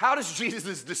 How does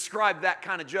Jesus describe that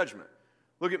kind of judgment?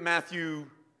 Look at Matthew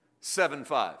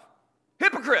 7:5.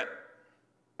 Hypocrite!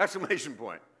 Exclamation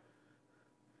point.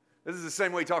 This is the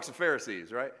same way he talks to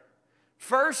Pharisees, right?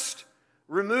 First,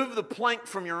 remove the plank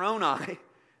from your own eye,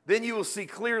 then you will see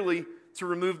clearly to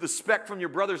remove the speck from your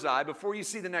brother's eye. Before you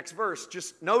see the next verse,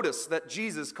 just notice that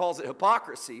Jesus calls it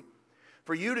hypocrisy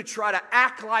for you to try to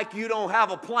act like you don't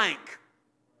have a plank.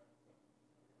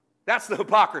 That's the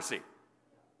hypocrisy.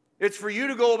 It's for you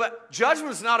to go about,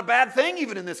 judgment's not a bad thing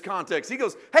even in this context. He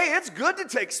goes, hey, it's good to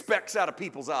take specks out of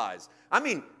people's eyes. I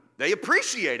mean, they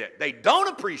appreciate it. They don't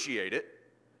appreciate it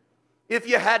if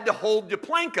you had to hold your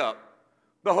plank up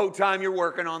the whole time you're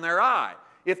working on their eye.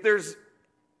 If there's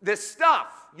this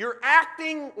stuff, you're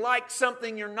acting like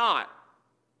something you're not.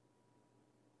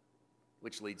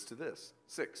 Which leads to this,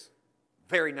 6,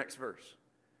 very next verse.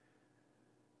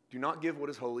 Do not give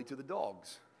what is holy to the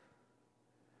dogs.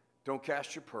 Don't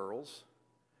cast your pearls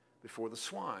before the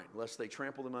swine, lest they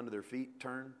trample them under their feet,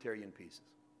 tear you in pieces.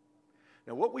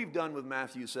 Now, what we've done with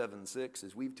Matthew 7:6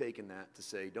 is we've taken that to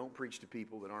say, don't preach to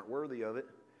people that aren't worthy of it,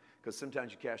 because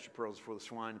sometimes you cast your pearls before the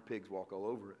swine and pigs walk all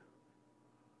over it.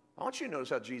 I want you to notice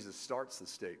how Jesus starts the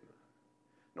statement.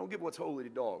 Don't give what's holy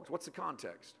to dogs. What's the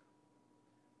context?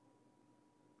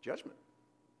 Judgment.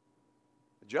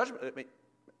 Judgment. I mean,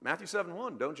 Matthew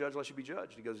 7:1, don't judge lest you be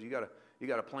judged. He goes, you got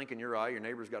a plank in your eye, your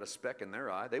neighbor's got a speck in their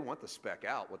eye. They want the speck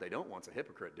out. What they don't want is a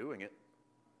hypocrite doing it.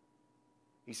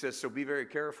 He says, so be very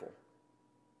careful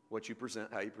what you present,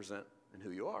 how you present, and who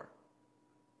you are.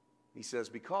 He says,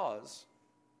 because,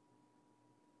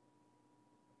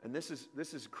 and this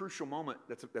is a crucial moment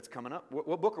that's coming up.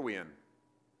 What book are we in?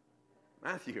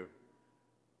 Matthew.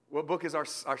 What book is our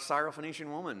Syrophoenician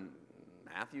woman?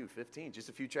 Matthew 15, just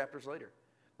a few chapters later.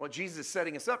 Well, Jesus is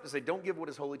setting us up to say, don't give what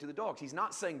is holy to the dogs. He's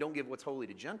not saying don't give what's holy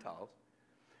to Gentiles,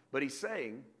 but he's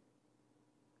saying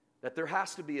that there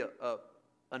has to be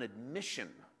an admission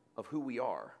of who we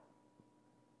are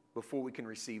before we can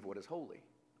receive what is holy.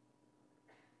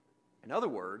 In other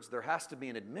words, there has to be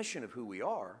an admission of who we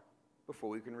are before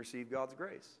we can receive God's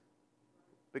grace.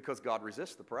 Because God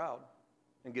resists the proud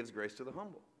and gives grace to the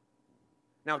humble.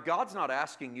 Now, God's not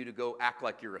asking you to go act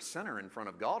like you're a sinner in front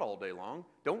of God all day long.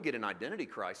 Don't get an identity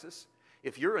crisis.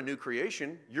 If you're a new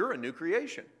creation, you're a new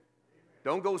creation.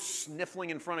 Don't go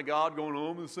sniffling in front of God going, oh,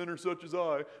 I'm a sinner such as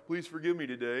I. Please forgive me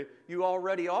today. You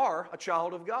already are a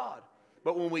child of God.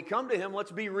 But when we come to Him,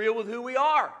 let's be real with who we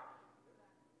are.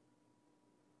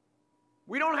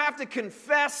 We don't have to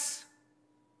confess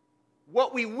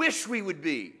what we wish we would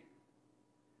be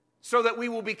so that we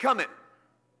will become it.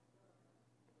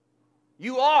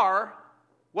 You are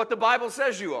what the Bible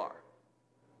says you are.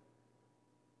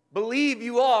 Believe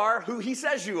you are who He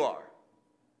says you are.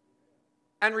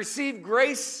 And receive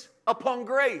grace upon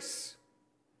grace.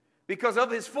 Because of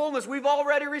His fullness, we've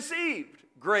already received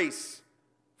grace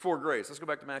for grace. Let's go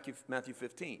back to Matthew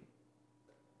 15.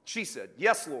 She said,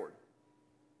 yes, Lord.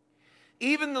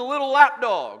 Even the little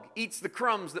lapdog eats the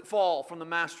crumbs that fall from the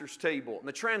master's table. And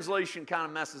the translation kind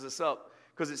of messes us up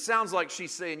because it sounds like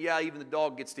she's saying, yeah, even the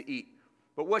dog gets to eat.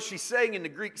 But what she's saying in the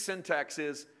Greek syntax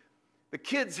is, the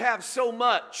kids have so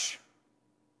much,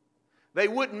 they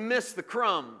wouldn't miss the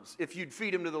crumbs if you'd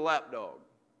feed them to the lapdog.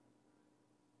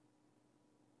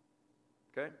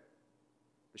 Okay?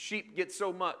 The sheep get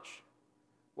so much,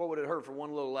 what would it hurt for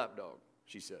one little lapdog,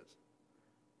 she says.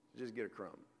 Just get a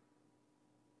crumb.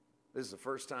 This is the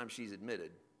first time she's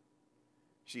admitted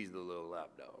she's the little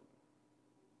lapdog.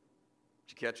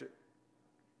 Did you catch it?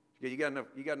 You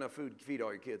got enough food to feed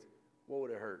all your kids. What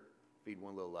would it hurt to feed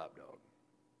one little lapdog?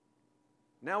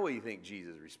 Now what do you think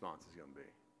Jesus' response is going to be?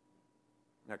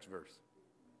 Next verse.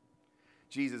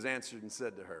 Jesus answered and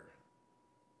said to her,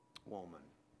 woman,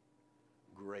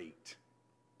 great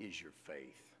is your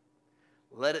faith.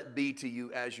 Let it be to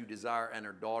you as you desire. And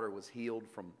her daughter was healed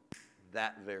from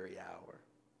that very hour.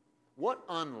 What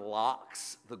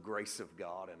unlocks the grace of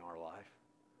God in our life?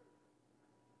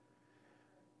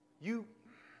 Faith.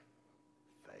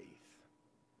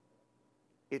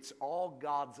 It's all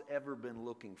God's ever been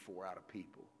looking for out of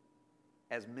people.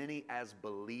 As many as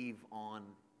believe on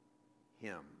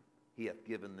Him, He hath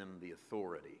given them the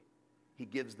authority. He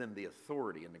gives them the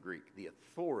authority in the Greek, the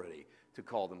authority to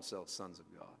call themselves sons of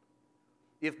God.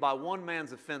 If by one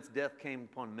man's offense death came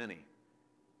upon many,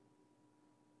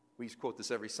 we used to quote this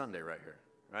every Sunday right here,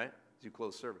 right? As you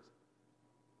close service.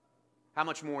 How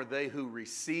much more they who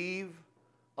receive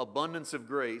abundance of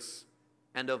grace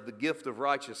and of the gift of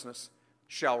righteousness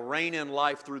shall reign in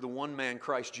life through the one man,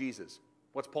 Christ Jesus.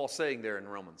 What's Paul saying there in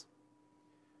Romans?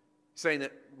 Saying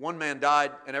that one man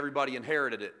died and everybody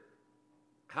inherited it.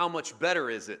 How much better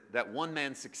is it that one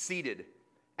man succeeded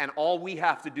and all we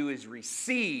have to do is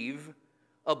receive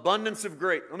abundance of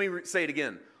grace? Let me say it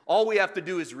again. All we have to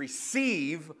do is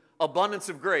receive abundance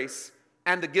of grace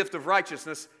and the gift of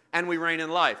righteousness, and we reign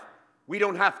in life. We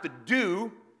don't have to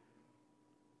do,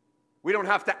 we don't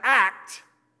have to act,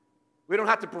 we don't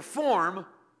have to perform,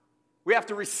 we have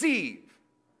to receive.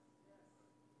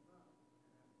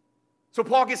 So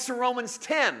Paul gets to Romans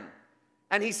 10,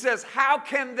 and he says, how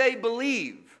can they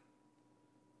believe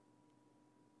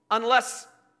unless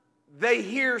they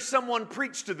hear someone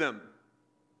preach to them?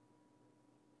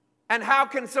 And how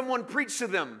can someone preach to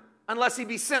them unless he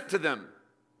be sent to them?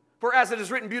 For as it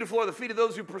is written, beautiful are the feet of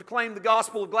those who proclaim the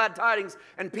gospel of glad tidings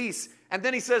and peace. And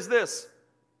then he says this,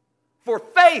 for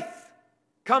faith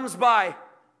comes by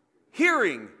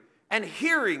hearing, and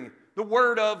hearing the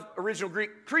word of original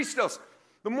Greek, Christos.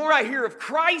 The more I hear of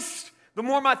Christ, the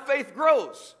more my faith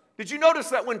grows. Did you notice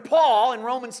that when Paul in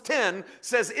Romans 10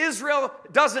 says Israel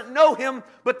doesn't know Him,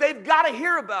 but they've got to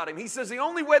hear about Him? He says the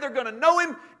only way they're going to know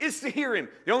Him is to hear Him.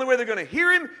 The only way they're going to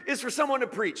hear Him is for someone to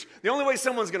preach. The only way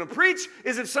someone's going to preach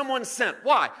is if someone's sent.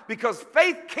 Why? Because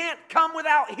faith can't come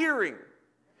without hearing.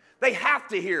 They have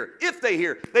to hear. If they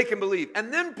hear, they can believe.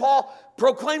 And then Paul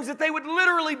proclaims that they would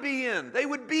literally be in. They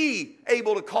would be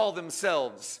able to call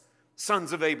themselves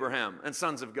sons of Abraham and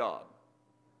sons of God.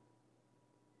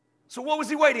 So what was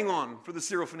he waiting on for the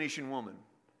Syrophoenician woman?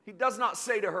 He does not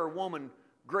say to her, woman,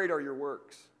 great are your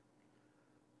works.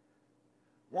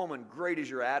 Woman, great is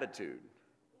your attitude.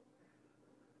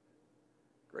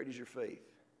 Great is your faith.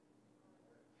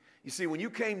 You see, when you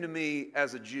came to me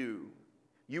as a Jew,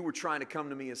 you were trying to come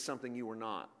to me as something you were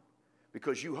not,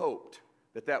 because you hoped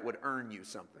that that would earn you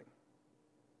something.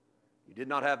 You did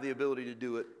not have the ability to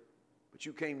do it, but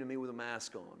you came to me with a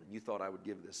mask on, and you thought I would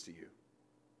give this to you.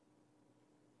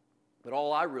 But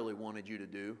all I really wanted you to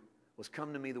do was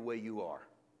come to me the way you are.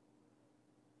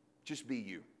 Just be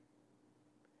you.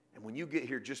 And when you get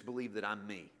here, just believe that I'm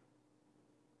me.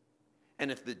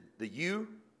 And if the you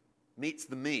meets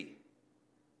the me,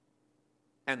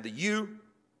 and the you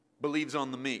believes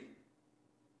on the me,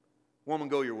 woman,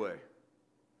 go your way.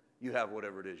 You have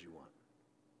whatever it is you want.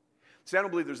 See, I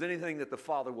don't believe there's anything that the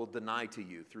Father will deny to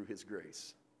you through His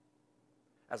grace,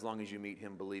 as long as you meet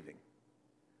Him believing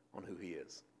on who He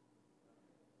is.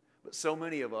 But so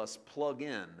many of us plug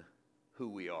in who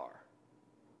we are,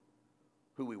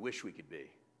 who we wish we could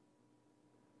be,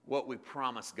 what we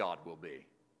promise God will be.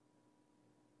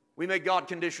 We make God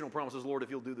conditional promises. Lord,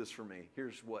 if you'll do this for me,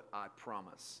 here's what I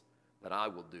promise that I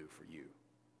will do for you.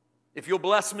 If you'll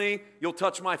bless me, you'll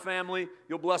touch my family,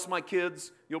 you'll bless my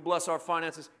kids, you'll bless our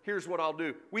finances, here's what I'll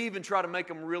do. We even try to make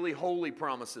them really holy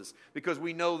promises because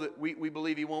we know that we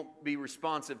believe He won't be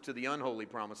responsive to the unholy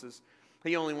promises.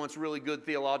 He only wants really good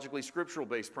theologically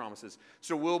scriptural-based promises.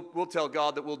 So we'll tell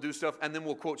God that we'll do stuff, and then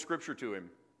we'll quote Scripture to Him.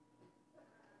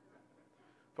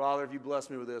 Father, if you bless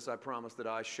me with this, I promise that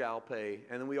I shall pay.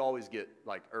 And then we always get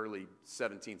like early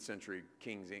 17th century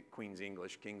King's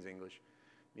English,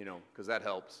 you know, because that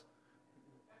helps.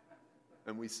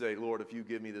 And we say, Lord, if you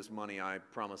give me this money, I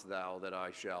promise thou that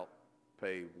I shall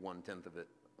pay 1/10 of it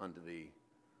unto thee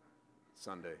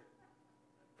Sunday.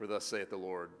 For thus saith the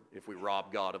Lord, if we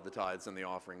rob God of the tithes and the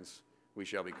offerings, we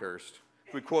shall be cursed.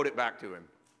 We quote it back to Him.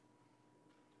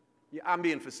 Yeah, I'm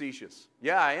being facetious.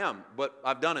 Yeah, I am, but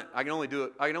I've done it. I can only do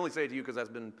it. I can only say it to you because that's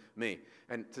been me.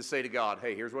 And to say to God,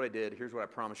 hey, here's what I did. Here's what I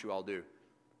promise you I'll do.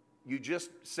 You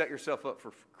just set yourself up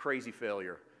for crazy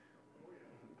failure.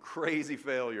 Crazy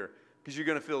failure. Because you're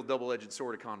going to feel a double-edged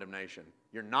sword of condemnation.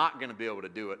 You're not going to be able to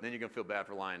do it, and then you're going to feel bad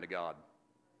for lying to God.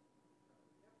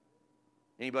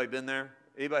 Anybody been there?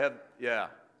 Anybody have?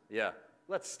 Yeah.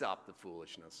 Let's stop the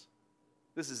foolishness.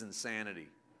 This is insanity.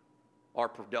 Our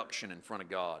production in front of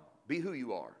God. Be who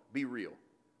you are. Be real.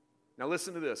 Now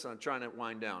listen to this. I'm trying to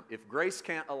wind down. If grace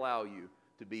can't allow you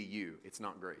to be you, it's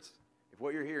not grace. If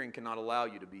what you're hearing cannot allow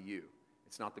you to be you,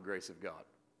 it's not the grace of God.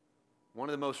 One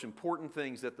of the most important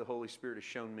things that the Holy Spirit has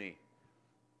shown me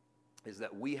is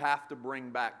that we have to bring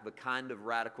back the kind of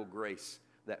radical grace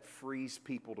that frees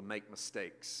people to make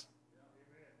mistakes.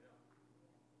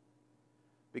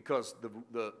 Because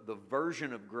the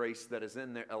version of grace that is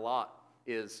in there a lot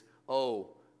is, oh,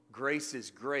 grace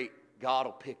is great. God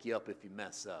will pick you up if you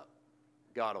mess up.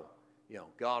 God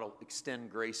will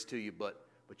extend grace to you,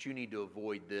 but you need to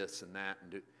avoid this and that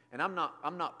and do. And I'm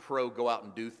not pro go out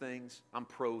and do things. I'm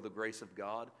pro the grace of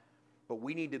God. But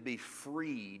we need to be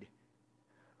freed.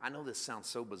 I know this sounds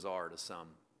so bizarre to some.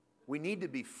 We need to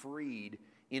be freed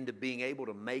into being able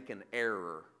to make an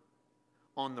error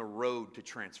on the road to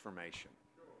transformation.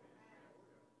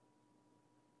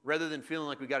 Rather than feeling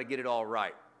like we got to get it all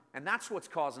right. And that's what's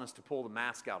causing us to pull the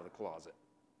mask out of the closet.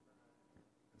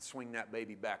 And swing that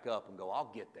baby back up and go,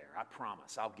 I'll get there. I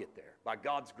promise I'll get there. By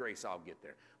God's grace, I'll get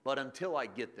there. But until I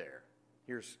get there,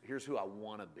 here's who I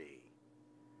want to be.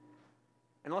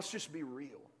 And let's just be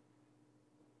real.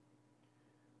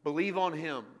 Believe on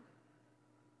Him.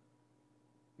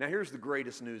 Now here's the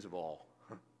greatest news of all.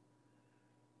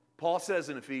 Paul says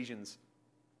in Ephesians,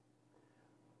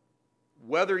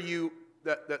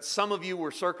 that some of you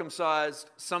were circumcised,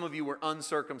 some of you were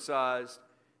uncircumcised.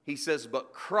 He says,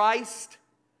 but Christ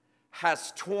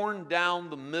has torn down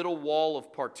the middle wall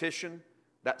of partition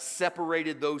that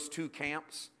separated those two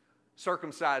camps.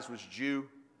 Circumcised was Jew,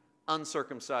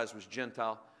 uncircumcised was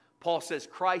Gentile. Paul says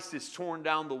Christ has torn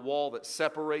down the wall that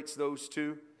separates those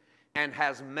two and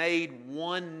has made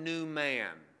one new man.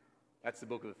 That's the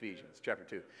book of Ephesians, chapter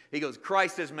 2. He goes,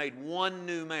 Christ has made one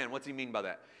new man. What's he mean by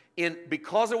that?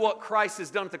 Because of what Christ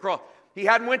has done at the cross. He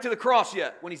hadn't went to the cross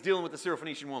yet when he's dealing with the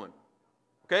Syrophoenician woman.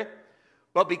 Okay?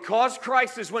 But because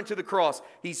Christ has went to the cross,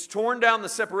 He's torn down the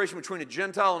separation between a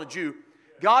Gentile and a Jew.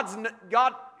 God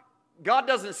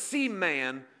doesn't see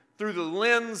man through the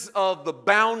lens of the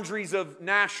boundaries of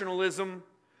nationalism,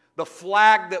 the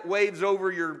flag that waves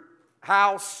over your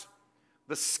house,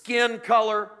 the skin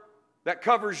color that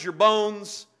covers your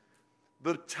bones,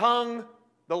 the tongue,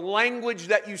 the language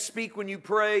that you speak when you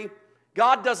pray.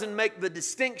 God doesn't make the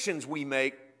distinctions we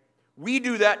make. We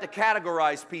do that to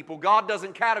categorize people. God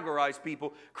doesn't categorize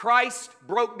people. Christ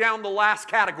broke down the last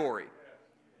category.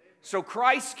 So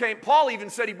Christ came. Paul even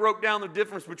said He broke down the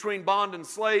difference between bond and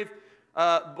slave,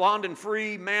 bond and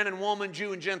free, man and woman,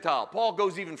 Jew and Gentile. Paul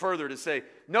goes even further to say,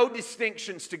 no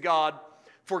distinctions to God.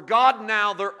 For God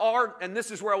now there are, and this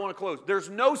is where I want to close, there's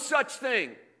no such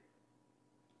thing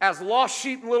as lost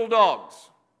sheep and little dogs.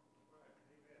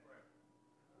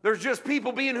 There's just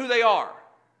people being who they are.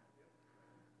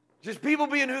 Just people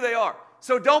being who they are.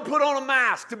 So don't put on a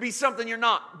mask to be something you're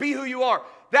not. Be who you are.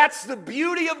 That's the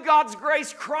beauty of God's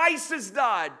grace. Christ has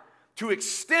died to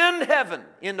extend heaven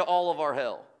into all of our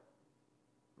hell.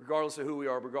 Regardless of who we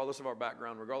are, regardless of our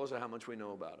background, regardless of how much we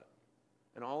know about it.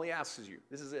 And all He asks is you.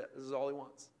 This is it. This is all He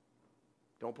wants.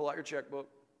 Don't pull out your checkbook.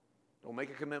 Don't make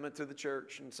a commitment to the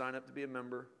church and sign up to be a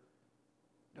member.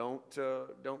 Don't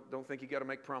think you got to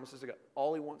make promises to God.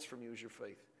 All he wants from you is your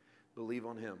faith. Believe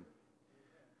on him.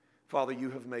 Father,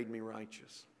 you have made me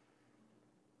righteous.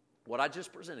 What I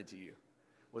just presented to you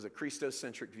was a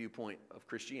Christocentric viewpoint of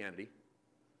Christianity.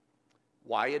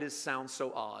 Why it sounds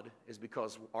so odd is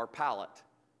because our palate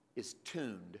is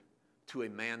tuned to a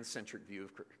man-centric view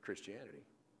of Christianity.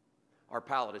 Our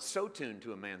palate is so tuned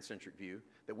to a man-centric view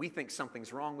that we think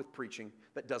something's wrong with preaching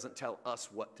that doesn't tell us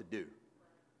what to do.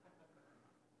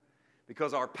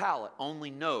 Because our palate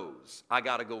only knows, I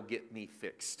got to go get me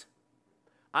fixed.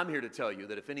 I'm here to tell you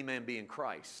that if any man be in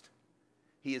Christ,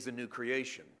 he is a new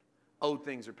creation. Old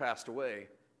things are passed away,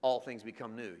 all things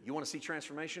become new. You want to see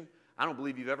transformation? I don't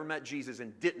believe you've ever met Jesus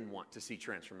and didn't want to see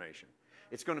transformation.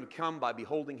 It's going to come by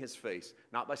beholding his face,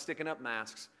 not by sticking up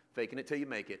masks, faking it till you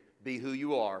make it. Be who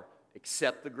you are,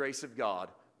 accept the grace of God,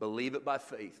 believe it by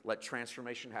faith, let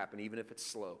transformation happen, even if it's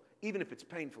slow, even if it's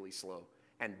painfully slow,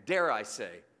 and dare I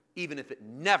say, even if it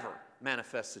never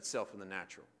manifests itself in the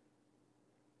natural.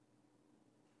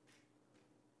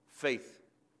 Faith.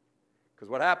 Because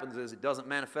what happens is it doesn't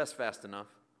manifest fast enough.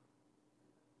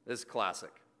 This is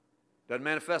classic. Doesn't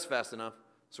manifest fast enough,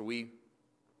 so we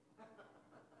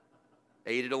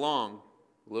aid it along.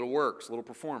 Little works, little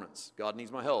performance. God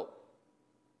needs my help.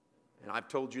 And I've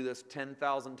told you this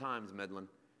 10,000 times, Medlin.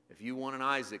 If you want an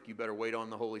Isaac, you better wait on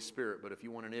the Holy Spirit. But if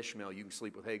you want an Ishmael, you can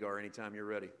sleep with Hagar anytime you're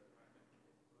ready.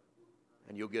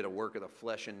 And you'll get a work of the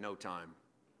flesh in no time.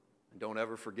 And don't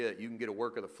ever forget, you can get a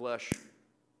work of the flesh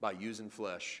by using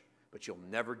flesh, but you'll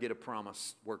never get a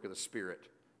promised work of the Spirit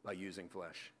by using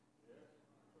flesh.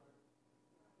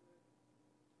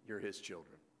 You're his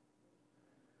children.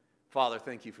 Father,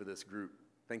 thank you for this group.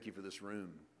 Thank you for this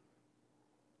room.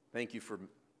 Thank you for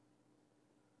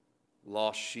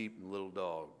lost sheep and little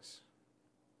dogs.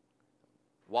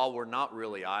 While we're not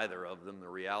really either of them, the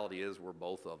reality is we're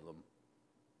both of them.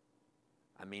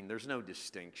 I mean, there's no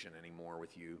distinction anymore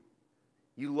with you.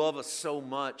 You love us so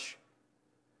much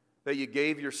that you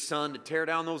gave your son to tear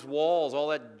down those walls, all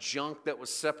that junk that was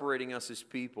separating us as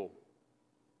people.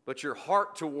 But your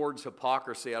heart towards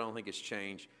hypocrisy, I don't think has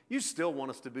changed. You still want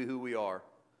us to be who we are.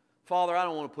 Father, I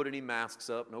don't want to put any masks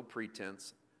up, no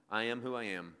pretense. I am who I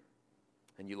am,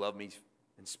 and you love me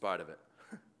in spite of it.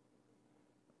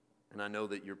 And I know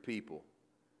that your people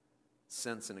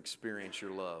sense and experience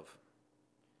your love.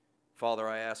 Father,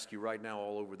 I ask you right now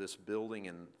all over this building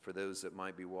and for those that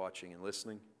might be watching and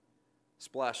listening,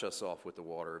 splash us off with the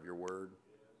water of your word.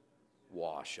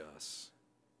 Wash us.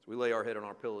 As we lay our head on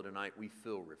our pillow tonight, we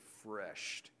feel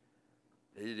refreshed.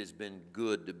 It has been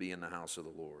good to be in the house of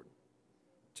the Lord,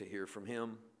 to hear from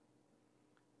him,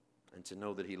 and to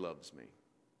know that he loves me.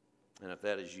 And if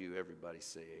that is you, everybody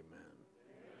say amen.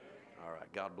 All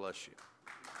right, God bless you.